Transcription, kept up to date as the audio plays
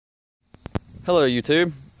Hello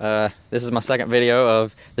YouTube, this is my second video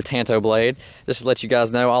of the Tanto blade. Just to let you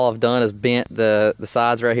guys know, all I've done is bent the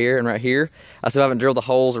sides right here and right here. I still haven't drilled the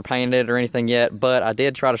holes or painted it or anything yet, but I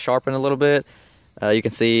did try to sharpen it a little bit. You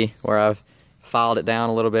can see where I've filed it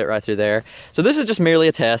down a little bit right through there. So this is just merely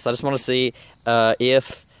a test. I just want to see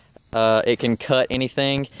if it can cut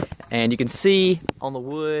anything, and you can see on the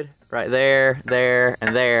wood right there, there,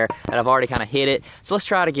 and there that I've already kind of hit it. So let's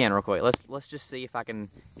try it again real quick. Let's just see if I can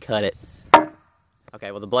cut it.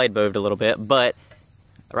 Okay, well the blade moved a little bit, but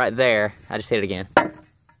right there, I just hit it again.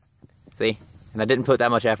 See? And I didn't put that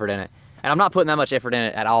much effort in it. And I'm not putting that much effort in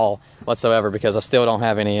it at all whatsoever because I still don't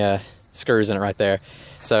have any screws in it right there.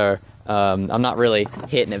 So I'm not really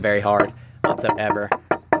hitting it very hard whatsoever.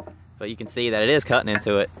 But you can see that it is cutting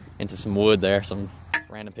into some wood there, some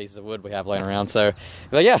random pieces of wood we have laying around. So,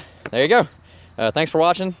 but yeah, there you go. Thanks for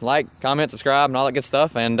watching. Like, comment, subscribe, and all that good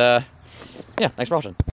stuff. And yeah, thanks for watching.